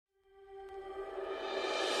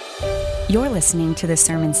You're listening to the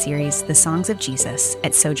sermon series, The Songs of Jesus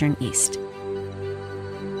at Sojourn East.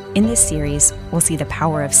 In this series, we'll see the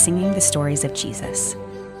power of singing the stories of Jesus.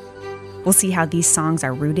 We'll see how these songs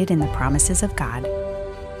are rooted in the promises of God,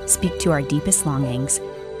 speak to our deepest longings,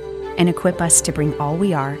 and equip us to bring all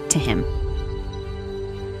we are to Him.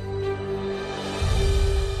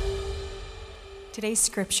 Today's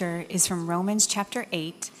scripture is from Romans chapter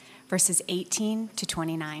 8, verses 18 to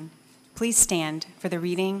 29. Please stand for the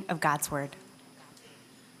reading of God's word.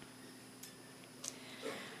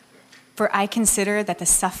 For I consider that the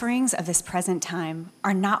sufferings of this present time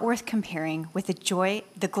are not worth comparing with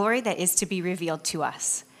the glory that is to be revealed to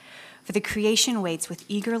us. For the creation waits with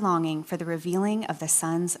eager longing for the revealing of the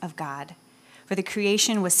sons of God. For the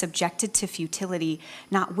creation was subjected to futility,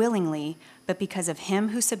 not willingly, but because of him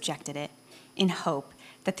who subjected it, in hope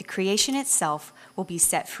that the creation itself will be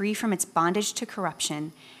set free from its bondage to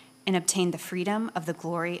corruption and obtain the freedom of the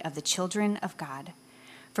glory of the children of God.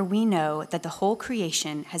 For we know that the whole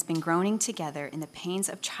creation has been groaning together in the pains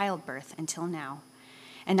of childbirth until now.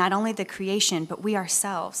 And not only the creation, but we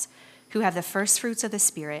ourselves, who have the first fruits of the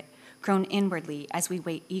Spirit, groan inwardly as we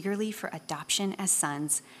wait eagerly for adoption as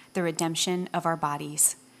sons, the redemption of our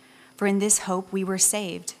bodies. For in this hope we were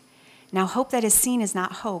saved. Now hope that is seen is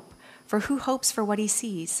not hope, for who hopes for what he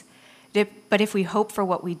sees? But if we hope for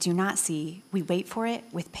what we do not see, we wait for it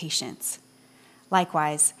with patience.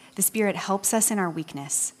 Likewise, the Spirit helps us in our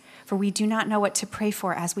weakness, for we do not know what to pray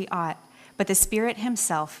for as we ought, but the Spirit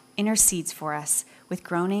himself intercedes for us with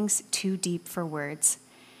groanings too deep for words.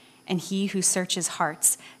 And he who searches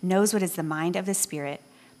hearts knows what is the mind of the Spirit,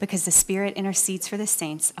 because the Spirit intercedes for the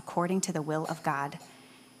saints according to the will of God.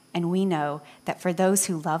 And we know that for those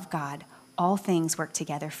who love God, all things work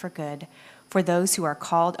together for good, for those who are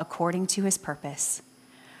called according to his purpose.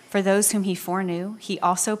 For those whom he foreknew, he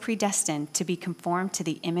also predestined to be conformed to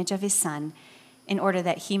the image of his Son, in order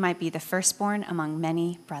that he might be the firstborn among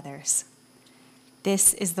many brothers.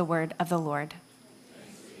 This is the word of the Lord.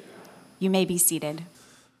 You may be seated.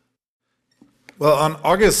 Well, on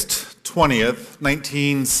August 20th,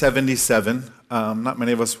 1977, not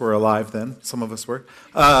many of us were alive then, some of us were,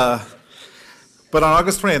 but on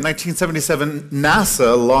August 20th, 1977,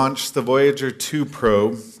 NASA launched the Voyager 2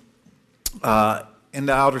 probe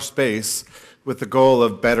into outer space with the goal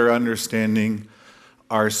of better understanding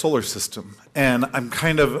our solar system. And I'm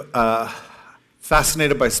kind of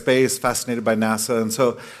fascinated by space, fascinated by NASA, and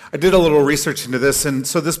so I did a little research into this. And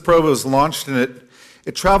so this probe was launched, and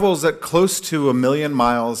it travels at close to 1 million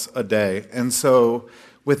miles a day. And so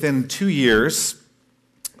within 2 years,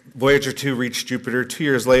 Voyager 2 reached Jupiter. 2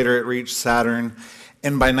 years later, it reached Saturn.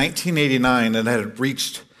 And by 1989, it had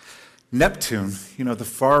reached Neptune, the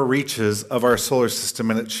far reaches of our solar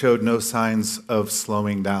system, and it showed no signs of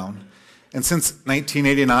slowing down. And since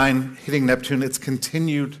 1989, hitting Neptune, it's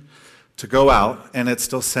continued to go out, and it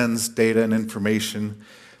still sends data and information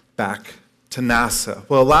back to NASA.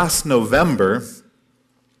 Well, last November,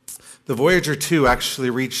 the Voyager 2 actually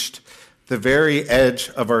reached the very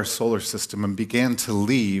edge of our solar system and began to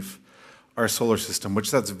leave our solar system, which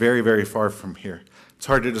that's very, very far from here. It's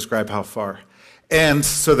hard to describe how far. And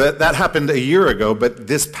so that happened a year ago, but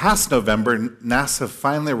this past November, NASA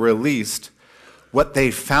finally released what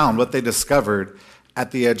they found, what they discovered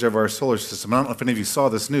at the edge of our solar system. I don't know if any of you saw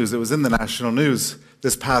this news. It was in the national news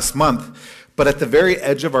this past month. But at the very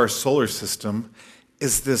edge of our solar system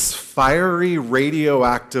is this fiery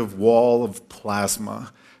radioactive wall of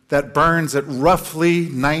plasma that burns at roughly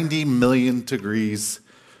 90 million degrees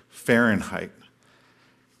Fahrenheit,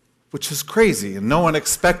 which is crazy, and no one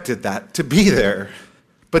expected that to be there.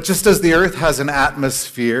 But just as the Earth has an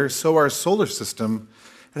atmosphere, so our solar system,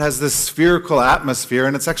 it has this spherical atmosphere,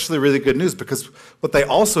 and it's actually really good news because what they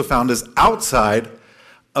also found is outside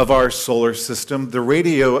of our solar system, the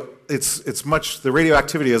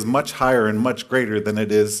radioactivity is much higher and much greater than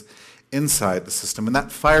it is inside the system. And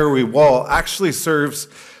that fiery wall actually serves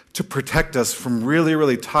to protect us from really,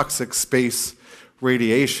 really toxic space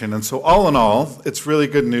radiation. And so all in all, it's really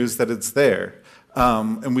good news that it's there.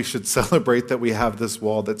 And we should celebrate that we have this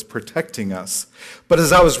wall that's protecting us. But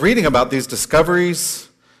as I was reading about these discoveries,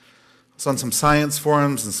 I was on some science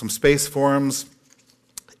forums and some space forums,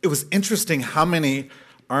 it was interesting how many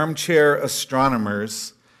armchair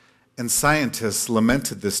astronomers and scientists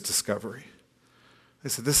lamented this discovery. They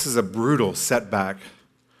said, this is a brutal setback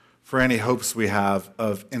for any hopes we have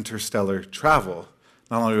of interstellar travel.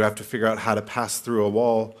 Not only do we have to figure out how to pass through a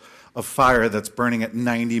wall of fire that's burning at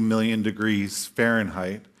 90 million degrees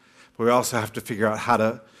Fahrenheit, but we also have to figure out how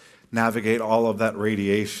to navigate all of that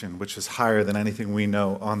radiation, which is higher than anything we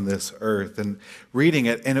know on this earth. And reading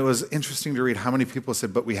it, and it was interesting to read how many people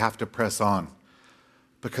said, but we have to press on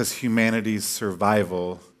because humanity's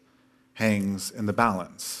survival hangs in the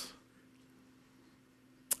balance.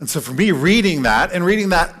 And so for me, reading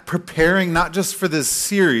that, preparing not just for this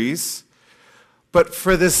series, but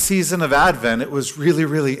for this season of Advent, it was really,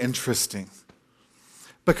 really interesting.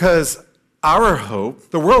 Because our hope,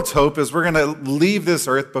 the world's hope, is we're going to leave this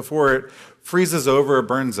earth before it freezes over or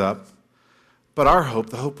burns up. But our hope,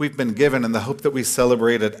 the hope we've been given and the hope that we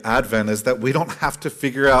celebrate at Advent is that we don't have to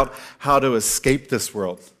figure out how to escape this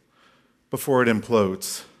world before it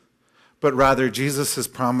implodes. But rather, Jesus has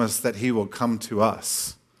promised that he will come to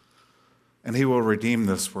us and he will redeem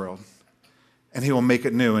this world and he will make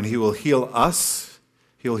it new and he will heal us,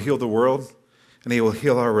 he will heal the world, and he will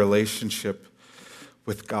heal our relationship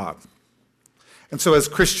with God. And so as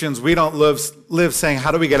Christians, we don't live saying,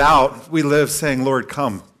 how do we get out? We live saying, Lord,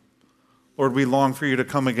 come. Lord, we long for you to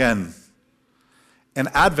come again. And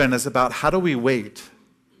Advent is about how do we wait?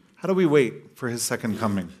 How do we wait for his second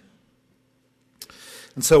coming?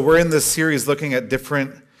 And so we're in this series looking at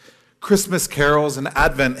different Christmas carols and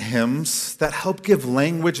Advent hymns that help give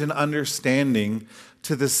language and understanding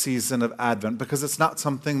to this season of Advent, because it's not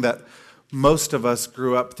something that most of us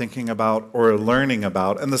grew up thinking about or learning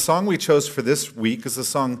about. And the song we chose for this week is the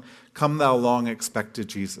song, Come Thou Long Expected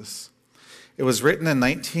Jesus. It was written in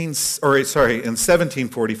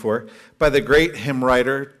 1744 by the great hymn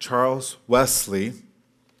writer Charles Wesley.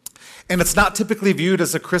 And it's not typically viewed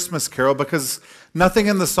as a Christmas carol because nothing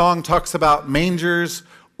in the song talks about mangers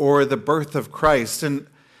or the birth of Christ. And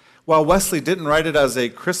while Wesley didn't write it as a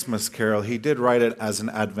Christmas carol, he did write it as an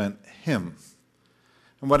Advent hymn.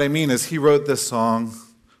 And what I mean is he wrote this song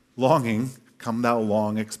longing, come thou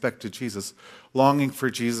long expected Jesus, longing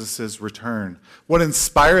for Jesus' return. What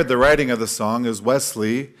inspired the writing of the song is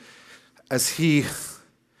Wesley, as he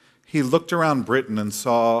looked around Britain and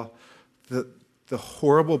saw the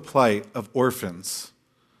horrible plight of orphans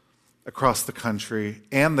across the country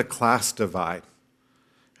and the class divide.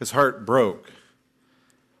 His heart broke,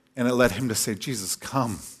 and it led him to say, Jesus,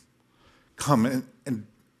 come and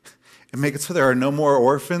make it so there are no more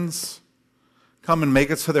orphans. Come and make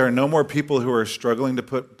it so there are no more people who are struggling to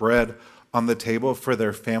put bread on the table for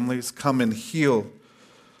their families. Come and heal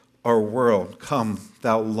our world. Come,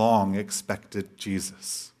 thou long expected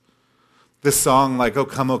Jesus. This song, like O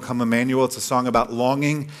Come, Emmanuel, it's a song about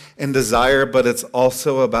longing and desire, but it's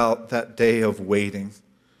also about that day of waiting.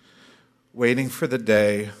 Waiting for the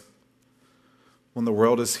day when the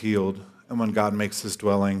world is healed and when God makes his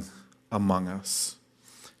dwelling among us.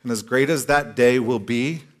 And as great as that day will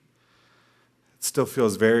be, it still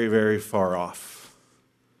feels very, very far off.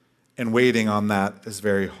 And waiting on that is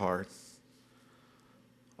very hard.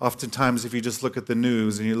 Oftentimes, if you just look at the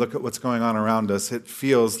news and you look at what's going on around us, it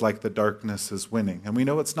feels like the darkness is winning. And we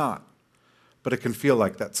know it's not. But it can feel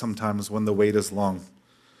like that sometimes when the wait is long.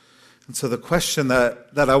 And so the question that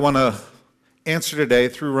I want to answer today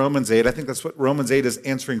through Romans 8, I think that's what Romans 8 is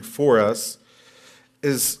answering for us,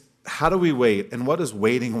 is how do we wait, and what does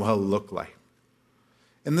waiting well look like?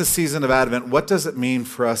 In this season of Advent, what does it mean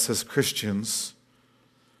for us as Christians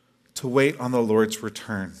to wait on the Lord's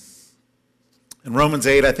return? In Romans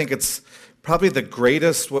 8, I think it's probably the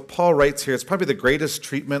greatest, what Paul writes here, it's probably the greatest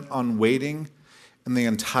treatment on waiting in the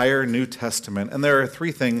entire New Testament. And there are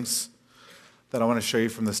three things that I want to show you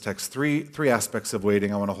from this text, three aspects of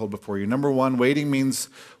waiting I want to hold before you. Number one, waiting means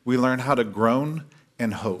we learn how to groan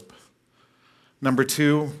and hope. Number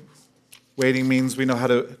two, waiting means we know how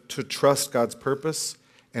to trust God's purpose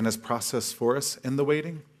and his process for us in the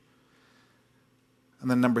waiting. And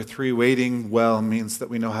then number three, waiting well means that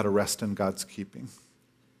we know how to rest in God's keeping.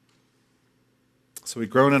 So we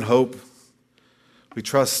groan in hope, we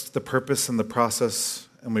trust the purpose and the process,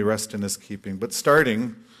 and we rest in his keeping. But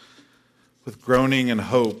starting with groaning and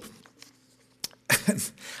hope,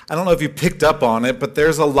 I don't know if you picked up on it, but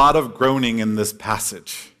there's a lot of groaning in this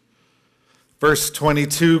passage. Verse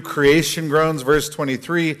 22, creation groans. Verse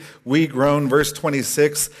 23, we groan. Verse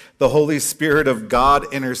 26, the Holy Spirit of God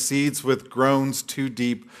intercedes with groans too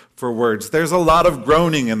deep for words. There's a lot of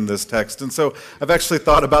groaning in this text. And so I've actually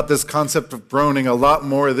thought about this concept of groaning a lot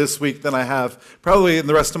more this week than I have probably in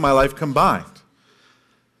the rest of my life combined.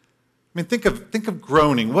 I mean, think of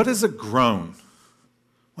groaning. What is a groan?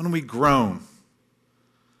 When we groan.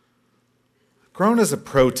 Groan is a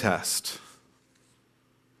protest.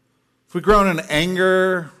 If we groan in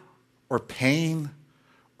anger or pain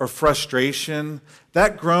or frustration,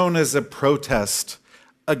 that groan is a protest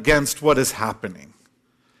against what is happening.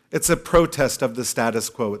 It's a protest of the status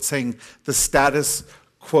quo. It's saying the status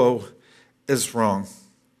quo is wrong.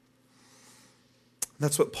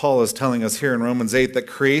 That's what Paul is telling us here in Romans 8, that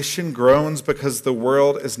creation groans because the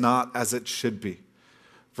world is not as it should be.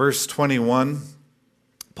 Verse 21,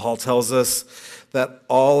 Paul tells us that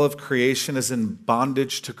all of creation is in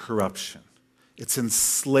bondage to corruption. It's in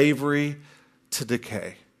slavery to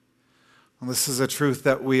decay. And this is a truth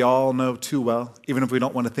that we all know too well, even if we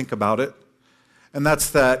don't want to think about it. And that's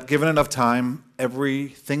that, given enough time,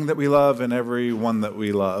 everything that we love and everyone that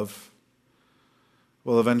we love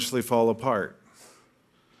will eventually fall apart,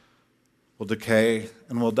 will decay,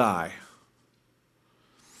 and will die.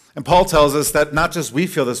 And Paul tells us that not just we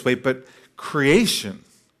feel this way, but creation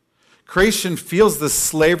feels this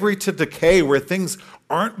slavery to decay where things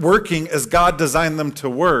aren't working as God designed them to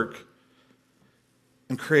work,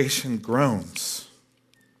 and creation groans.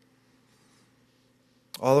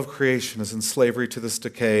 All of creation is in slavery to this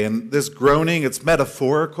decay, and this groaning, it's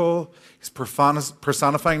metaphorical, it's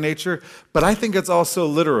personifying nature, but I think it's also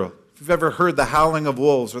literal. If you've ever heard the howling of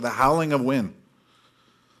wolves or the howling of wind,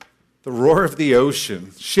 the roar of the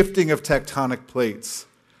ocean, shifting of tectonic plates,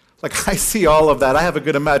 like I see all of that. I have a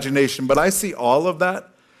good imagination, but I see all of that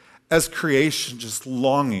as creation just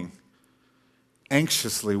longing,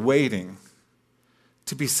 anxiously waiting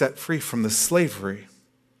to be set free from this slavery.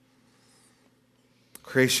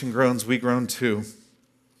 Creation groans, we groan too.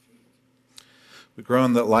 We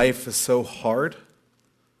groan that life is so hard.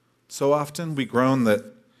 So often we groan that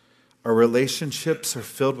our relationships are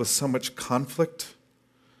filled with so much conflict.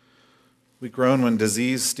 We groan when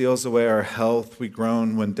disease steals away our health. We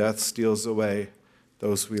groan when death steals away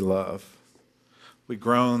those we love. We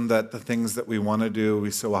groan that the things that we want to do,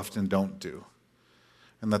 we so often don't do.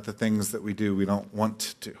 And that the things that we do, we don't want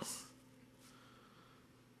to do.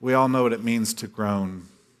 We all know what it means to groan.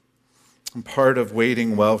 And part of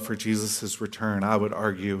waiting well for Jesus' return, I would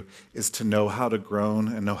argue, is to know how to groan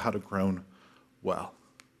and know how to groan well.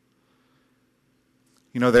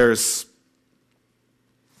 You know, there's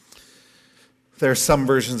some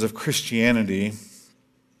versions of Christianity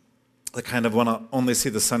that kind of want to only see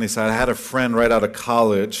the sunny side. I had a friend right out of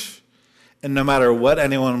college, and no matter what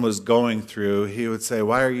anyone was going through, he would say,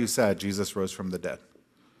 "Why are you sad? Jesus rose from the dead."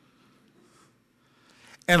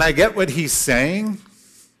 And I get what he's saying,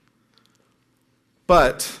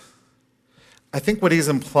 but I think what he's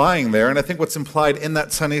implying there, and I think what's implied in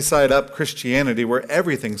that sunny side up Christianity where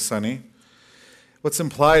everything's sunny, what's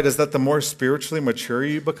implied is that the more spiritually mature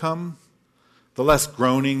you become, the less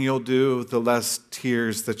groaning you'll do, the less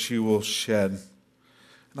tears that you will shed.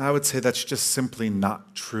 And I would say that's just simply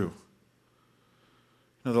not true.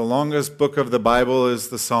 You know, the longest book of the Bible is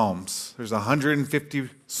the Psalms. There's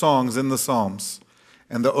 150 songs in the Psalms.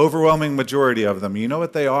 And the overwhelming majority of them, you know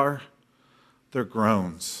what they are? They're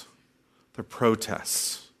groans. They're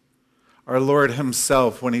protests. Our Lord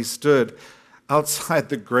himself, when he stood outside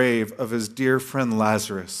the grave of his dear friend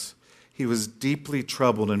Lazarus, he was deeply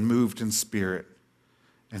troubled and moved in spirit,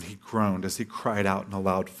 and he groaned as he cried out in a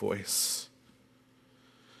loud voice.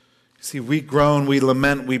 You see, we groan, we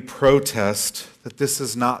lament, we protest that this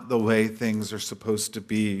is not the way things are supposed to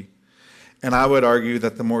be. And I would argue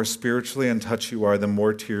that the more spiritually in touch you are, the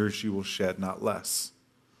more tears you will shed, not less.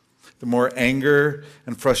 The more anger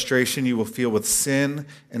and frustration you will feel with sin,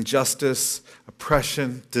 injustice,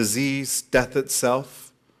 oppression, disease, death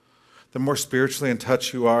itself, the more spiritually in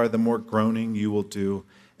touch you are, the more groaning you will do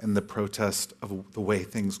in the protest of the way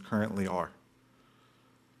things currently are.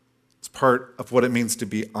 It's part of what it means to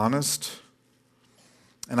be honest.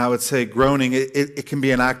 And I would say groaning, it can be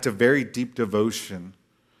an act of very deep devotion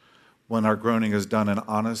when our groaning is done in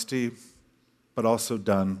honesty, but also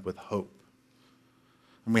done with hope.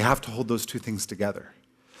 And we have to hold those two things together.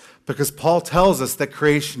 Because Paul tells us that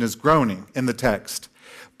creation is groaning in the text.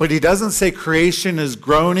 But he doesn't say creation is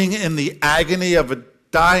groaning in the agony of a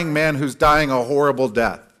dying man who's dying a horrible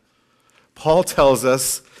death. Paul tells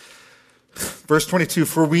us, verse 22,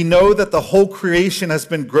 "For we know that the whole creation has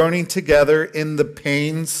been groaning together in the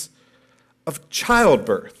pains of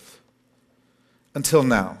childbirth until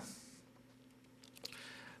now."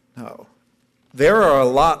 No. There are a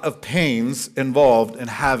lot of pains involved in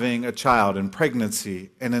having a child, in pregnancy,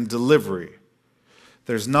 and in delivery.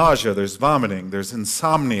 There's nausea, there's vomiting, there's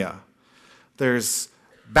insomnia, there's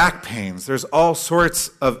back pains, there's all sorts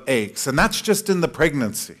of aches, and that's just in the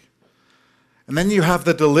pregnancy. And then you have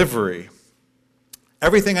the delivery.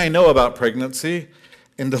 Everything I know about pregnancy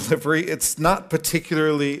and delivery, it's not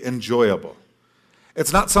particularly enjoyable.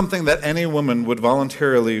 It's not something that any woman would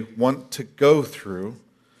voluntarily want to go through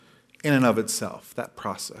in and of itself, that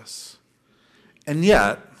process. And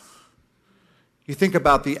yet, you think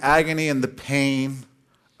about the agony and the pain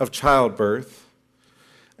of childbirth,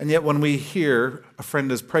 And yet when we hear a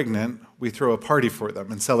friend is pregnant, we throw a party for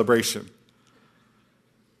them in celebration.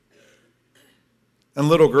 And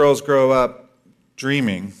little girls grow up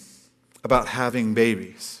dreaming about having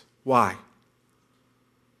babies. Why?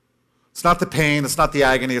 It's not the pain, it's not the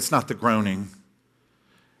agony, it's not the groaning.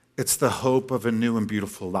 It's the hope of a new and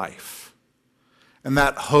beautiful life. And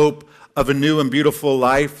that hope of a new and beautiful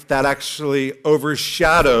life, that actually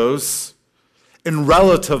overshadows and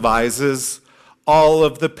relativizes all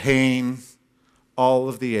of the pain, all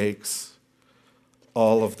of the aches,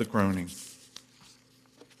 all of the groaning.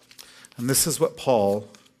 And this is what Paul,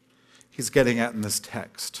 he's getting at in this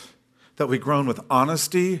text. That we groan with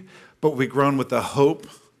honesty, but we groan with the hope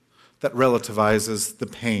that relativizes the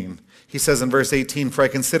pain. He says in verse 18, "For I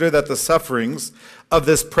consider that the sufferings of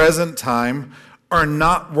this present time are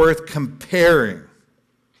not worth comparing."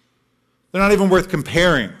 They're not even worth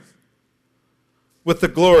comparing with the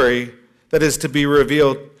glory that is to be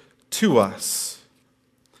revealed to us.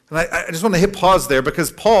 And I just want to hit pause there because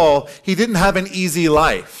Paul, he didn't have an easy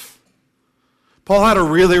life. Paul had a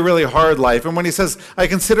really, really hard life. And when he says, "I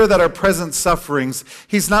consider that our present sufferings,"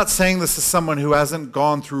 he's not saying this as someone who hasn't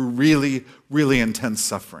gone through really, really intense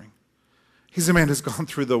suffering. He's a man who's gone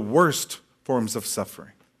through the worst forms of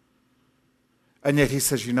suffering. And yet he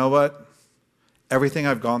says, you know what? Everything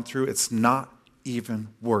I've gone through, it's not even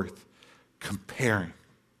worth comparing.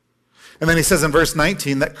 And then he says in verse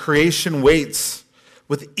 19 that creation waits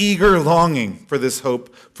with eager longing for this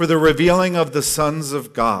hope, for the revealing of the sons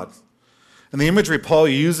of God. And the imagery Paul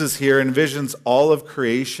uses here envisions all of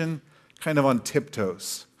creation kind of on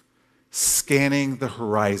tiptoes, scanning the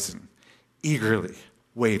horizon, eagerly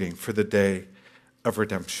waiting for the day of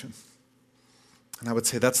redemption. And I would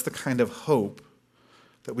say that's the kind of hope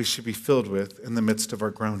that we should be filled with in the midst of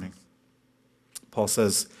our groaning. Paul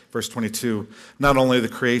says, verse 22, "Not only the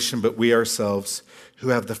creation, but we ourselves, who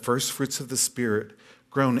have the first fruits of the Spirit,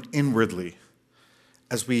 groan inwardly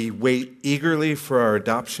as we wait eagerly for our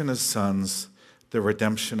adoption as sons, the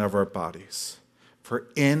redemption of our bodies. For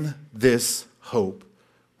in this hope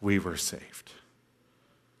we were saved."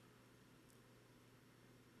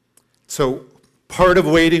 So part of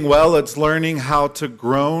waiting well, it's learning how to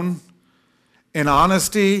groan in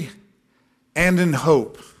honesty and in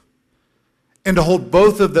hope, and to hold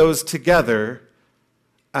both of those together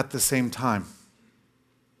at the same time.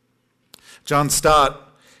 John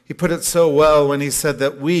Stott, he put it so well when he said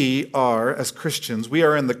that we are, as Christians, we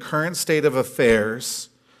are in the current state of affairs,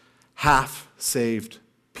 half-saved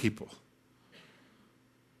people.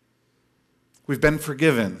 We've been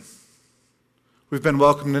forgiven. We've been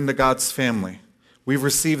welcomed into God's family. We've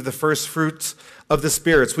received the first fruits of the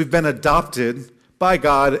spirits. We've been adopted by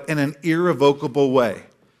God in an irrevocable way.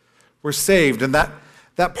 We're saved, and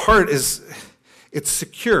that part it's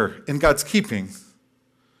secure in God's keeping.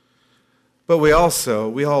 But we all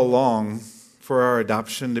long for our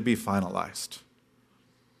adoption to be finalized.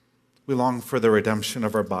 We long for the redemption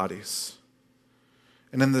of our bodies.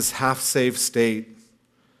 And in this half-saved state,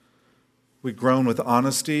 we groan with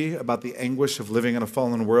honesty about the anguish of living in a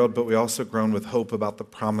fallen world, but we also groan with hope about the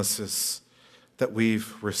promises that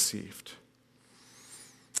we've received.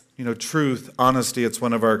 You know, truth, honesty, it's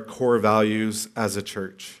one of our core values as a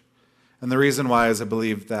church. And the reason why is I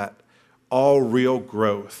believe that all real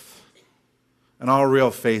growth and all real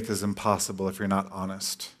faith is impossible if you're not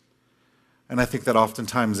honest. And I think that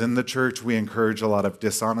oftentimes in the church we encourage a lot of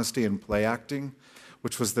dishonesty and play acting,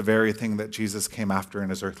 which was the very thing that Jesus came after in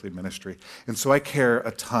his earthly ministry. And so I care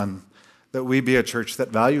a ton that we be a church that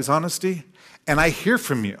values honesty, and I hear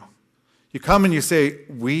from you. You come and you say,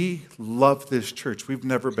 we love this church. We've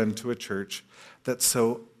never been to a church that's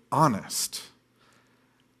so honest.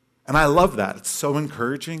 And I love that. It's so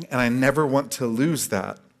encouraging, and I never want to lose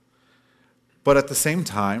that. But at the same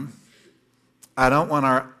time, I don't want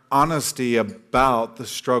our honesty about the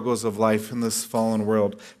struggles of life in this fallen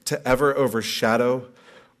world to ever overshadow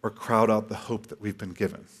or crowd out the hope that we've been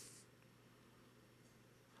given.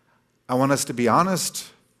 I want us to be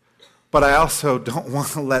honest, but I also don't want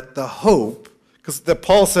to let the hope, because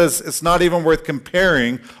Paul says it's not even worth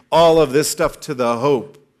comparing all of this stuff to the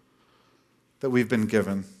hope that we've been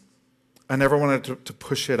given. I never wanted to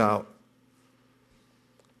push it out.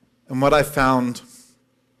 And what I found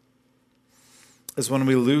is when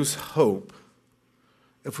we lose hope,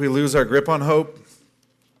 if we lose our grip on hope,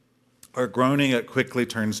 our groaning, it quickly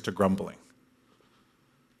turns to grumbling.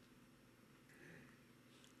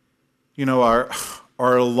 You know,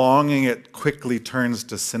 our longing, it quickly turns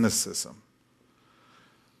to cynicism.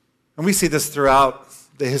 And we see this throughout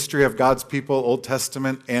the history of God's people, Old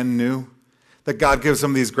Testament and New, that God gives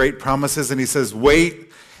them these great promises, and he says,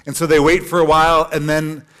 wait, And so they wait for a while, and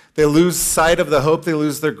then they lose sight of the hope. They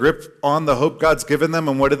lose their grip on the hope God's given them.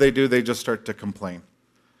 And what do? They just start to complain.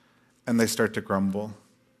 And they start to grumble.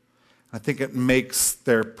 I think it makes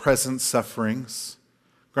their present sufferings,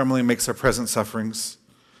 grumbling makes their present sufferings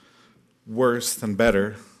worse than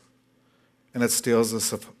better. And it steals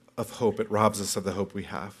us of hope. It robs us of the hope we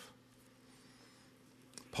have.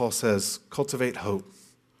 Paul says, cultivate hope.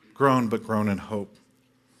 Groan, but groan in hope.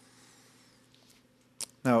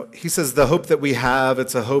 Now, he says the hope that we have,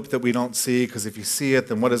 it's a hope that we don't see, because if you see it,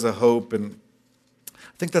 then what is a hope? And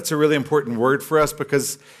I think that's a really important word for us,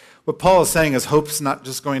 because what Paul is saying is hope's not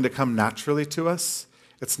just going to come naturally to us.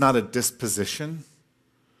 It's not a disposition.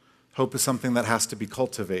 Hope is something that has to be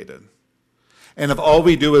cultivated. And if all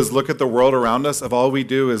we do is look at the world around us, if all we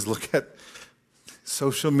do is look at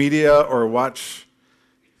social media or watch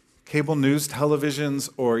cable news, televisions,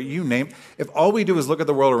 or you name, if all we do is look at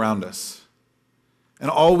the world around us, and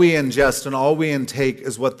all we ingest and all we intake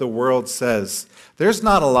is what the world says, there's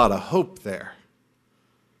not a lot of hope there.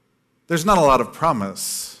 There's not a lot of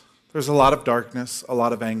promise. There's a lot of darkness, a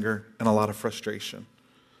lot of anger, and a lot of frustration.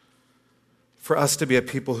 For us to be a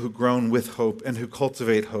people who groan with hope and who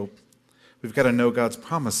cultivate hope, we've got to know God's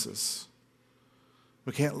promises.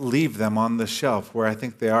 We can't leave them on the shelf where I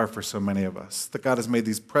think they are for so many of us. That God has made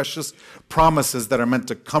these precious promises that are meant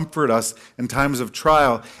to comfort us in times of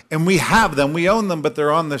trial. And we have them, we own them, but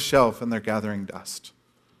they're on the shelf and they're gathering dust.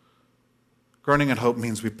 Groaning in hope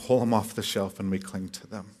means we pull them off the shelf and we cling to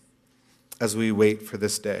them as we wait for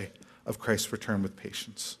this day of Christ's return with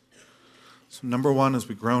patience. So number one is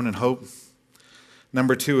we groan in hope.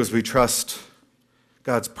 Number two is we trust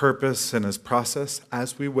God's purpose and his process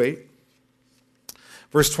as we wait.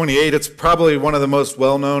 Verse 28, it's probably one of the most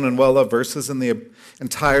well-known and well-loved verses in the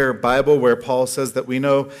entire Bible, where Paul says that we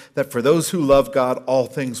know that for those who love God, all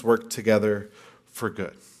things work together for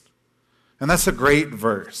good. And that's a great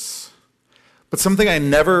verse. But something I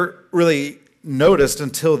never really noticed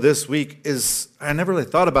until this week is, I never really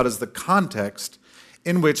thought about, is the context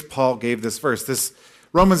in which Paul gave this verse. This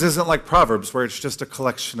Romans isn't like Proverbs, where it's just a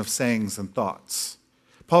collection of sayings and thoughts.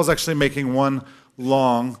 Paul's actually making one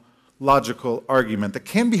long, logical argument that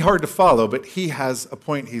can be hard to follow, but he has a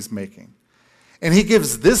point he's making. And he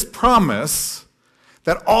gives this promise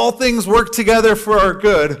that all things work together for our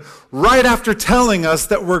good right after telling us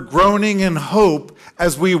that we're groaning in hope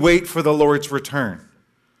as we wait for the Lord's return.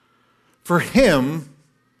 For him,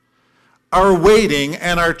 our waiting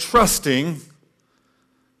and our trusting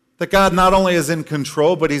that God not only is in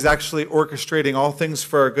control, but he's actually orchestrating all things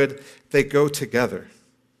for our good, they go together.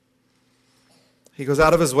 He goes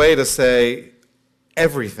out of his way to say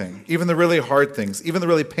everything, even the really hard things, even the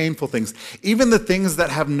really painful things, even the things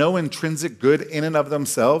that have no intrinsic good in and of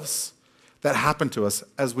themselves that happen to us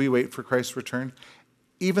as we wait for Christ's return,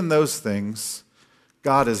 even those things,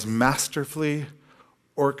 God is masterfully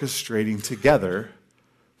orchestrating together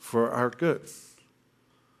for our good.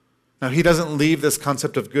 Now, he doesn't leave this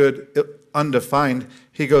concept of good undefined.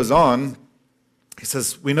 He goes on. He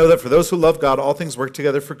says, we know that for those who love God, all things work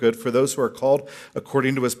together for good, for those who are called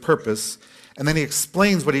according to his purpose. And then he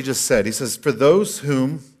explains what he just said. He says, for those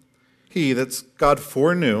whom he, that's God,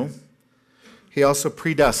 foreknew, he also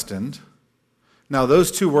predestined. Now,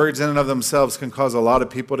 those two words in and of themselves can cause a lot of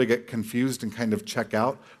people to get confused and kind of check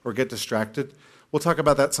out or get distracted. We'll talk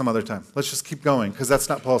about that some other time. Let's just keep going, because that's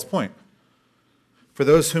not Paul's point. For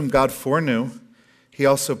those whom God foreknew, he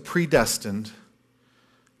also predestined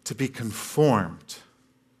to be conformed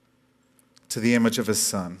to the image of his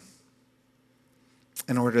Son,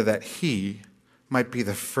 in order that he might be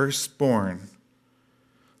the firstborn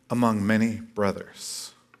among many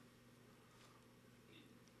brothers.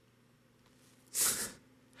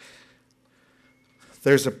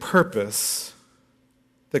 There's a purpose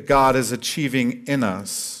that God is achieving in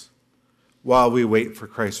us while we wait for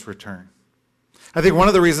Christ's return. I think one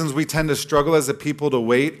of the reasons we tend to struggle as a people to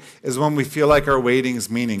wait is when we feel like our waiting is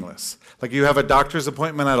meaningless. Like you have a doctor's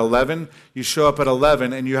appointment at 11, you show up at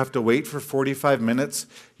 11 and you have to wait for 45 minutes.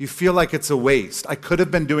 You feel like it's a waste. I could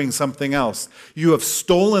have been doing something else. You have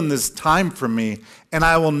stolen this time from me and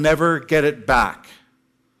I will never get it back.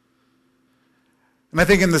 And I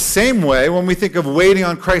think in the same way, when we think of waiting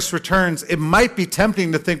on Christ's returns, it might be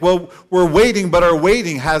tempting to think, well, we're waiting, but our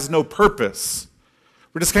waiting has no purpose.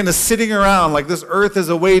 We're just kind of sitting around like this earth is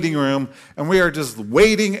a waiting room, and we are just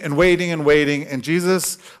waiting and waiting and waiting, and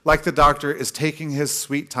Jesus, like the doctor, is taking his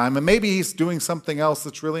sweet time, and maybe he's doing something else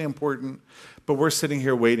that's really important, but we're sitting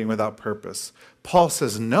here waiting without purpose. Paul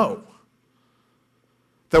says no.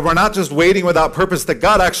 That we're not just waiting without purpose, that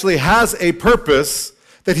God actually has a purpose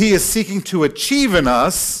that he is seeking to achieve in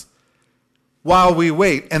us while we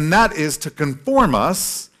wait, and that is to conform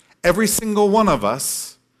us, every single one of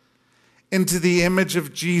us, into the image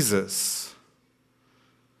of Jesus.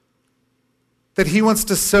 That he wants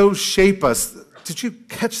to so shape us. Did you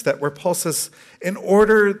catch that where Paul says, in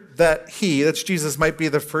order that he, that's Jesus, might be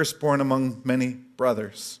the firstborn among many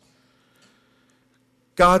brothers?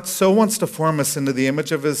 God so wants to form us into the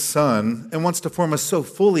image of his Son and wants to form us so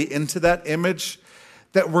fully into that image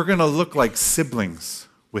that we're going to look like siblings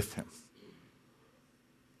with him.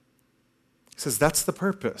 He says that's the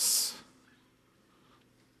purpose.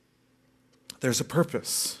 There's a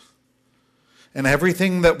purpose. And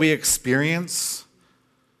everything that we experience,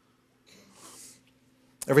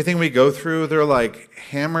 everything we go through, they're like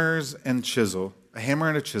hammers and chisel, a hammer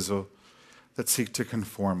and a chisel that seek to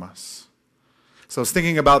conform us. So I was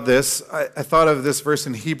thinking about this. I thought of this verse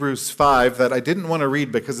in Hebrews 5 that I didn't want to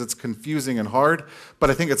read because it's confusing and hard, but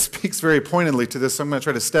I think it speaks very pointedly to this, so I'm going to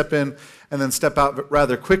try to step in and then step out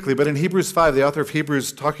rather quickly. But in Hebrews 5, the author of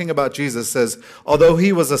Hebrews, talking about Jesus, says, although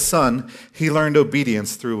he was a son, he learned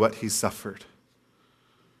obedience through what he suffered.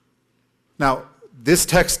 Now, this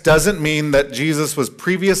text doesn't mean that Jesus was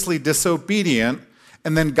previously disobedient,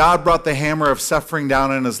 and then God brought the hammer of suffering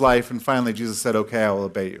down in his life, and finally Jesus said, okay, I will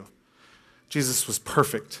obey you. Jesus was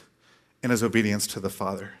perfect in his obedience to the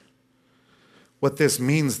Father. What this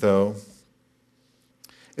means, though,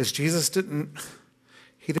 is Jesus didn't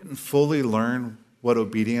fully learn what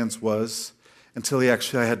obedience was until he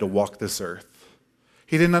actually had to walk this earth.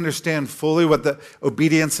 He didn't understand fully what the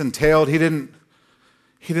obedience entailed. He didn't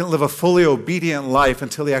live a fully obedient life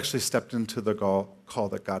until he actually stepped into the call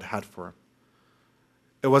that God had for him.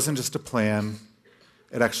 It wasn't just a plan.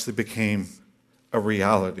 It actually became a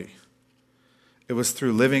reality. It was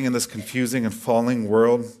through living in this confusing and falling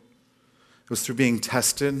world. It was through being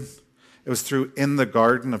tested. It was through in the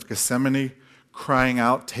Garden of Gethsemane crying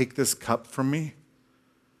out, take this cup from me,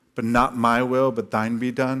 but not my will, but thine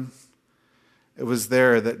be done. It was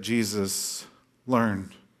there that Jesus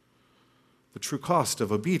learned the true cost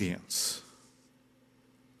of obedience.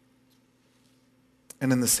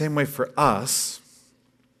 And in the same way for us,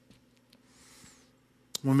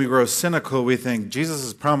 when we grow cynical, we think,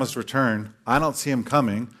 Jesus' promised return, I don't see him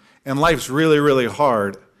coming, and life's really, really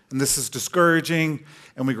hard, and this is discouraging,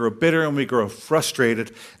 and we grow bitter and we grow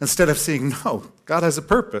frustrated, instead of seeing, no, God has a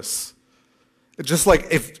purpose. It's just like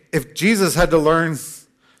if Jesus had to learn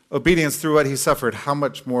obedience through what he suffered, how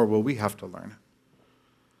much more will we have to learn?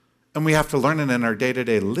 And we have to learn it in our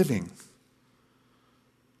day-to-day living.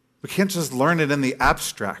 We can't just learn it in the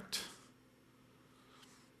abstract.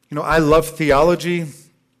 You know, I love theology.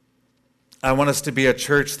 I want us to be a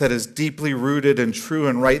church that is deeply rooted in true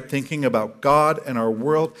and right thinking about God and our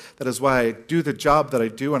world. That is why I do the job that I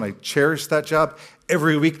do, and I cherish that job.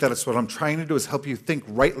 Every week, that is what I'm trying to do, is help you think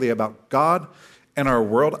rightly about God and our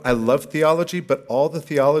world. I love theology, but all the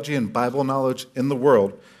theology and Bible knowledge in the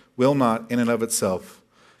world will not, in and of itself,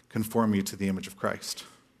 conform you to the image of Christ.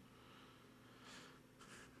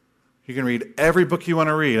 You can read every book you want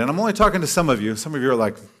to read, and I'm only talking to some of you. Some of you are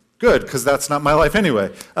like, good, because that's not my life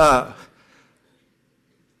anyway.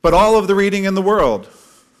 But all of the reading in the world,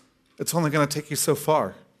 it's only going to take you so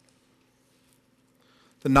far.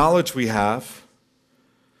 The knowledge we have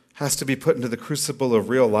has to be put into the crucible of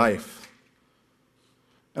real life.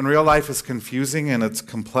 And real life is confusing, and it's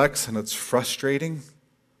complex, and it's frustrating.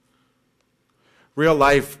 Real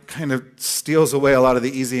life kind of steals away a lot of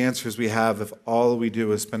the easy answers we have if all we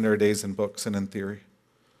do is spend our days in books and in theory.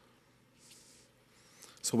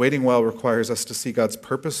 So waiting well requires us to see God's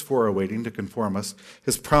purpose for our waiting to conform us,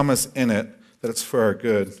 his promise in it that it's for our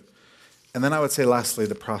good. And then I would say lastly,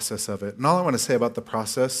 the process of it. And all I want to say about the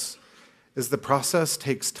process is the process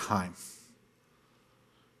takes time.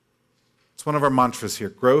 It's one of our mantras here.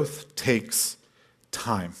 Growth takes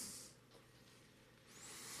time.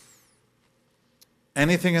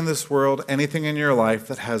 Anything in this world, anything in your life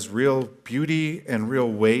that has real beauty and real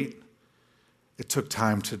weight, it took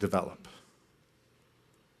time to develop.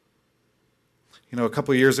 You know, a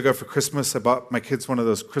couple of years ago for Christmas, I bought my kids one of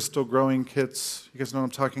those crystal growing kits. You guys know what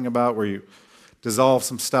I'm talking about, where you dissolve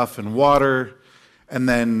some stuff in water, and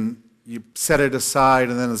then you set it aside,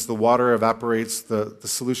 and then as the water evaporates, the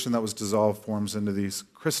solution that was dissolved forms into these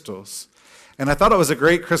crystals. And I thought it was a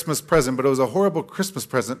great Christmas present, but it was a horrible Christmas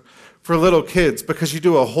present for little kids because you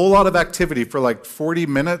do a whole lot of activity for like 40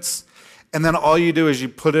 minutes, and then all you do is you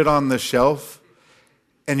put it on the shelf,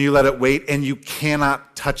 and you let it wait, and you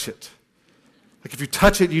cannot touch it. Like if you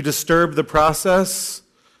touch it, you disturb the process.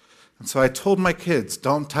 And so I told my kids,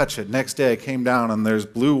 don't touch it. Next day I came down and there's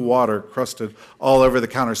blue water crusted all over the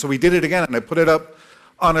counter. So we did it again, and I put it up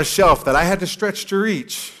on a shelf that I had to stretch to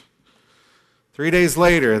reach. 3 days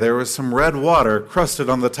later, there was some red water crusted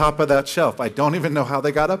on the top of that shelf. I don't even know how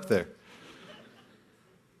they got up there.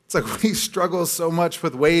 It's like we struggle so much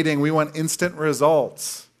with waiting. We want instant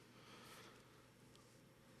results.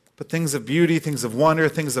 But things of beauty, things of wonder,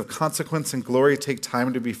 things of consequence and glory take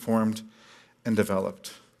time to be formed and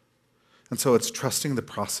developed. And so it's trusting the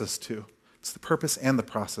process too. It's the purpose and the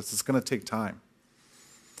process. It's going to take time.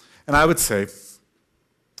 And I would say,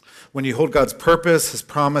 when you hold God's purpose, his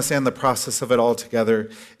promise, and the process of it all together,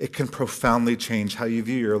 it can profoundly change how you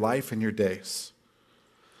view your life and your days.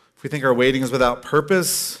 If we think our waiting is without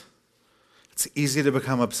purpose, it's easy to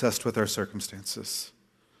become obsessed with our circumstances.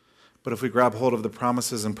 But if we grab hold of the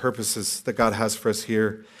promises and purposes that God has for us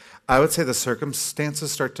here, I would say the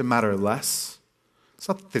circumstances start to matter less. It's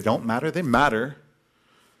not that they don't matter, they matter.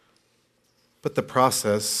 But the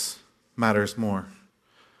process matters more.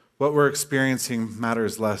 What we're experiencing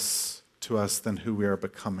matters less to us than who we are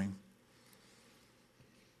becoming.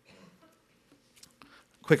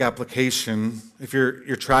 Quick application. If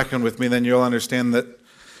you're tracking with me, then you'll understand that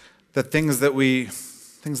the things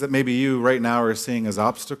that maybe you right now are seeing as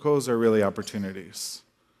obstacles are really opportunities.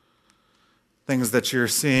 Things that you're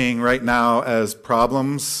seeing right now as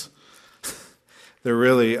problems, they're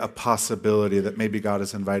really a possibility that maybe God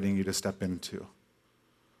is inviting you to step into.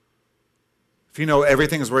 If you know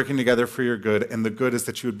everything is working together for your good, and the good is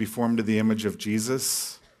that you would be formed to the image of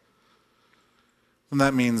Jesus, then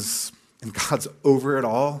that means, and God's over it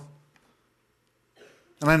all.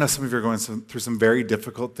 And I know some of you are going through some very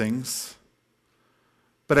difficult things,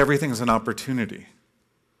 but everything's an opportunity.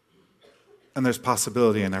 And there's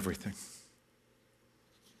possibility in everything.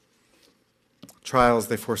 Trials,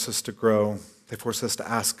 they force us to grow. They force us to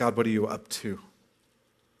ask, God, what are you up to?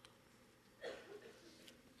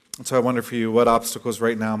 And so I wonder for you, what obstacles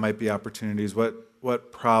right now might be opportunities?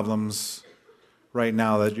 What problems right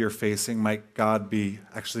now that you're facing might God be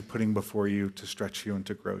actually putting before you to stretch you and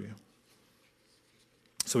to grow you?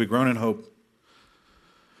 So we groan in hope.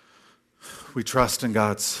 We trust in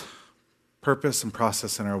God's purpose and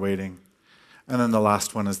process in our waiting. And then the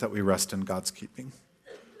last one is that we rest in God's keeping.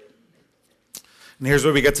 And here's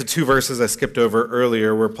where we get to two verses I skipped over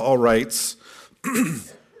earlier, where Paul writes,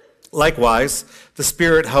 likewise, the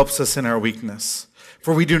Spirit helps us in our weakness.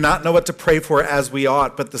 For we do not know what to pray for as we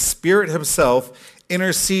ought, but the Spirit himself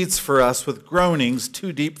intercedes for us with groanings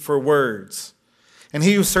too deep for words. And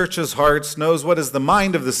he who searches hearts knows what is the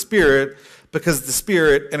mind of the Spirit, because the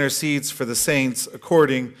Spirit intercedes for the saints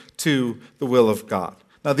according to the will of God.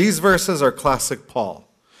 Now, these verses are classic Paul.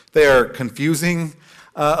 They are confusing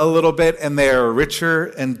a little bit, and they are richer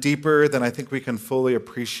and deeper than I think we can fully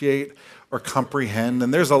appreciate or comprehend.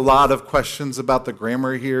 And there's a lot of questions about the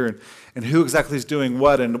grammar here and who exactly is doing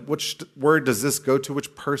what and which word does this go to,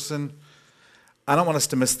 which person. I don't want us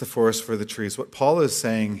to miss the forest for the trees. What Paul is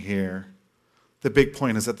saying here, the big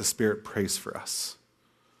point is that the Spirit prays for us.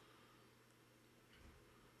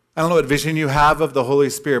 I don't know what vision you have of the Holy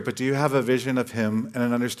Spirit, but do you have a vision of him and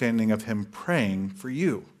an understanding of him praying for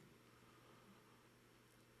you?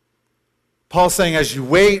 Paul's saying as you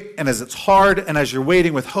wait and as it's hard and as you're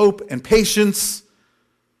waiting with hope and patience,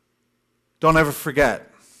 don't ever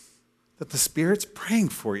forget that the Spirit's praying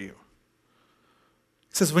for you.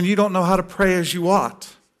 He says when you don't know how to pray as you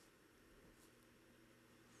ought,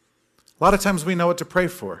 a lot of times we know what to pray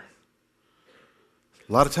for.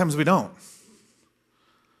 A lot of times we don't.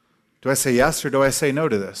 Do I say yes or do I say no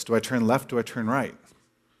to this? Do I turn left? Do I turn right?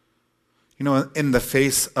 You know, in the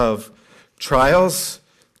face of trials,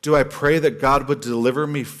 do I pray that God would deliver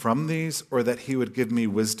me from these or that he would give me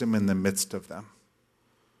wisdom in the midst of them?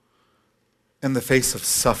 In the face of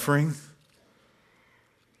suffering,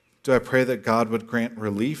 do I pray that God would grant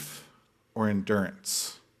relief or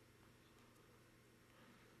endurance?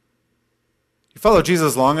 You follow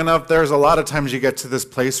Jesus long enough, there's a lot of times you get to this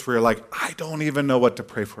place where you're like, I don't even know what to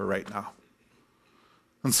pray for right now.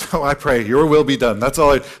 And so I pray, your will be done. That's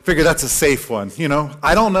all I figure that's a safe one. You know,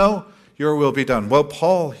 I don't know, your will be done. Well,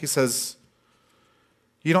 Paul, he says,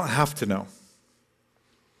 you don't have to know.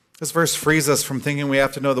 This verse frees us from thinking we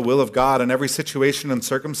have to know the will of God in every situation and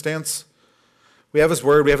circumstance. We have his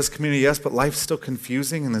word, we have his community, yes, but life's still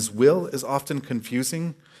confusing and his will is often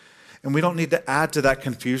confusing. And we don't need to add to that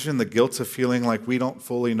confusion the guilt of feeling like we don't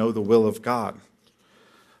fully know the will of God.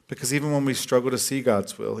 Because even when we struggle to see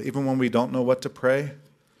God's will, even when we don't know what to pray,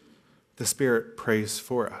 the Spirit prays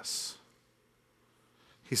for us.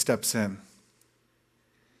 He steps in.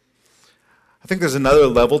 I think there's another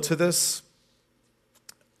level to this,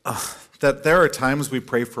 that there are times we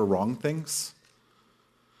pray for wrong things.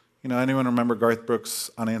 You know, anyone remember Garth Brooks'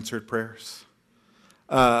 unanswered prayers?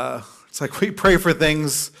 It's like we pray for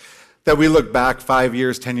things that we look back 5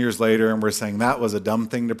 years, 10 years later, and we're saying that was a dumb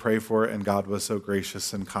thing to pray for, and God was so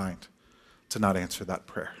gracious and kind to not answer that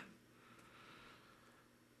prayer.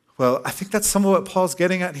 Well, I think that's some of what Paul's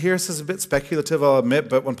getting at here. This is a bit speculative, I'll admit,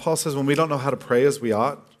 but when Paul says when we don't know how to pray as we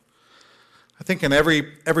ought, I think in every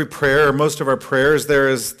prayer, or most of our prayers, there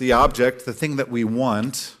is the object, the thing that we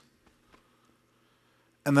want,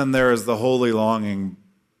 and then there is the holy longing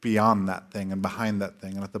beyond that thing and behind that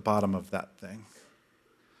thing and at the bottom of that thing.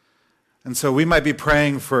 And so we might be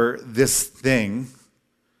praying for this thing.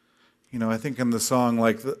 You know, I think in the song,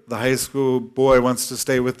 like the high school boy wants to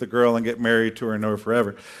stay with the girl and get married to her and know her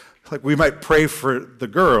forever. Like we might pray for the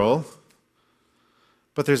girl,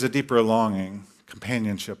 but there's a deeper longing,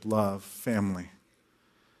 companionship, love, family.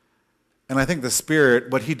 And I think the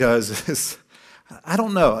Spirit, what he does is, I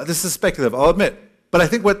don't know, this is speculative, I'll admit, but I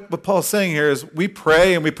think what Paul's saying here is we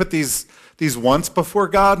pray and we put these wants before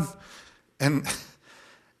God, and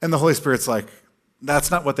the Holy Spirit's like, that's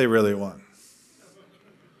not what they really want.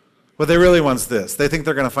 What they really want is this. They think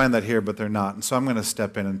they're going to find that here, but they're not. And so I'm going to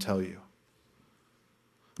step in and tell you.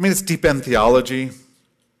 I mean, it's deep end theology,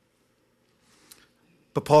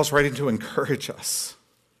 but Paul's writing to encourage us.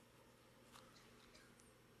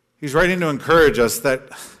 He's writing to encourage us that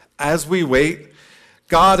as we wait,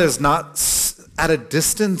 God is not at a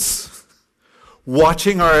distance,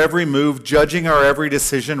 watching our every move, judging our every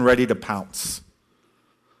decision, ready to pounce.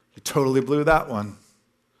 You totally blew that one.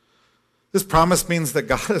 This promise means that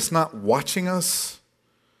God is not watching us.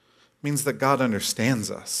 It means that God understands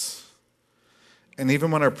us. And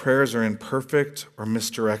even when our prayers are imperfect or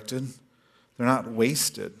misdirected, they're not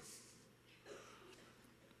wasted.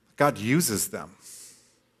 God uses them.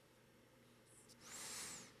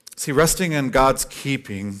 See, resting in God's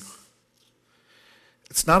keeping,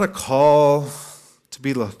 it's not a call to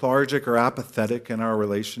be lethargic or apathetic in our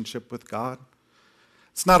relationship with God.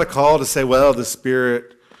 It's not a call to say, well, the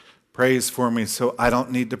Spirit prays for me, so I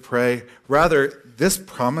don't need to pray. Rather, this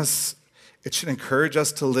promise, it should encourage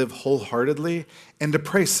us to live wholeheartedly and to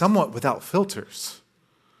pray somewhat without filters.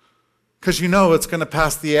 Because you know it's going to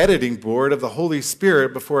pass the editing board of the Holy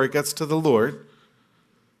Spirit before it gets to the Lord.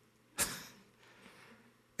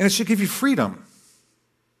 And it should give you freedom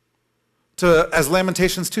to, as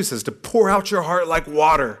Lamentations 2 says, to pour out your heart like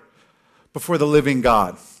water before the living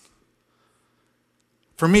God.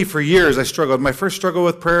 For me, for years, I struggled. My first struggle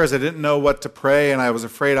with prayer is I didn't know what to pray, and I was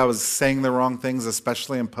afraid I was saying the wrong things,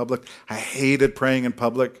 especially in public. I hated praying in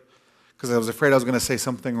public because I was afraid I was going to say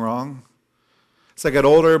something wrong. As I got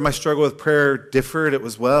older, my struggle with prayer differed. It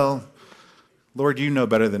was, well, Lord, you know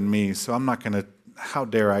better than me, so I'm not going to, how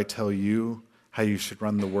dare I tell you how you should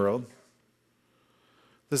run the world?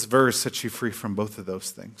 This verse sets you free from both of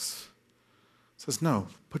those things. It says, no,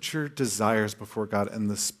 put your desires before God, and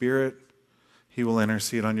the Spirit, He will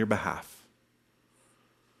intercede on your behalf.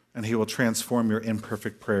 And He will transform your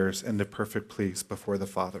imperfect prayers into perfect pleas before the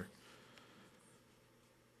Father.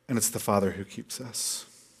 And it's the Father who keeps us.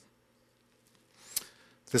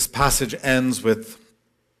 This passage ends with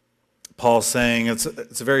Paul saying, it's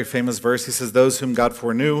a very famous verse. He says, those whom God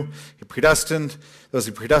foreknew, He predestined. Those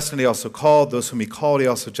He predestined, He also called. Those whom He called, He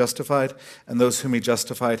also justified. And those whom He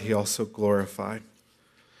justified, He also glorified.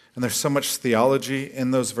 And there's so much theology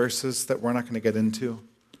in those verses that we're not going to get into.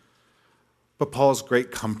 But Paul's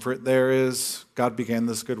great comfort there is God began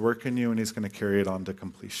this good work in you, and He's going to carry it on to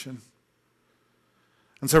completion.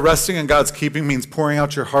 And so resting in God's keeping means pouring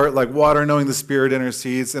out your heart like water, knowing the Spirit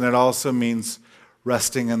intercedes, and it also means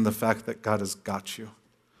resting in the fact that God has got you,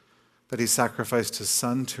 that He sacrificed His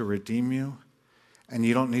Son to redeem you, and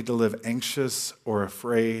you don't need to live anxious or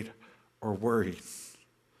afraid or worried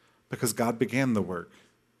because God began the work.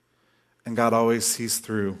 And God always sees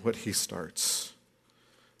through what He starts.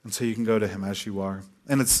 And so you can go to Him as you are.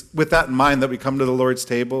 And it's with that in mind that we come to the Lord's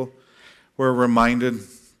table. We're reminded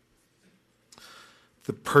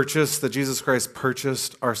the purchase, that Jesus Christ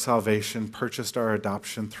purchased our salvation, purchased our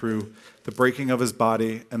adoption through the breaking of His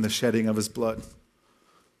body and the shedding of His blood.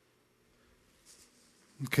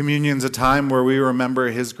 Communion's a time where we remember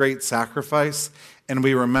His great sacrifice and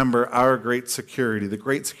we remember our great security, the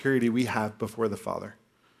great security we have before the Father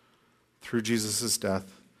through Jesus'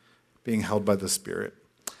 death, being held by the Spirit.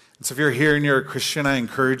 And so if you're here and you're a Christian, I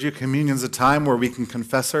encourage you, communion's a time where we can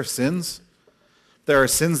confess our sins. There are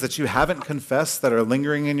sins that you haven't confessed that are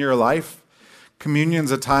lingering in your life.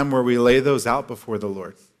 Communion's a time where we lay those out before the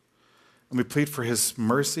Lord. And we plead for His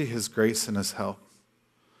mercy, His grace, and His help.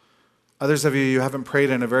 Others of you haven't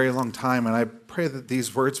prayed in a very long time, and I pray that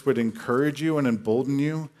these words would encourage you and embolden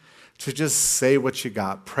you to just say what you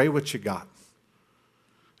got, pray what you got.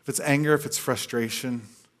 If it's anger, if it's frustration,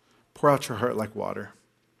 pour out your heart like water.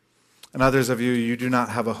 And others of you, you do not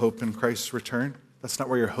have a hope in Christ's return. That's not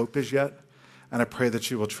where your hope is yet. And I pray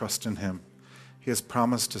that you will trust in him. He has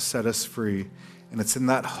promised to set us free. And it's in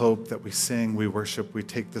that hope that we sing, we worship, we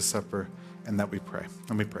take the supper, and that we pray.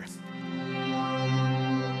 Let me pray.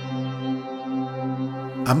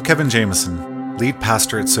 I'm Kevin Jamison, lead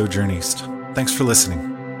pastor at Sojourn East. Thanks for listening.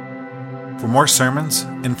 For more sermons,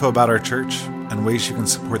 info about our church, and ways you can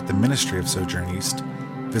support the ministry of Sojourn East,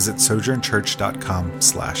 visit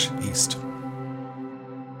sojournchurch.com/east.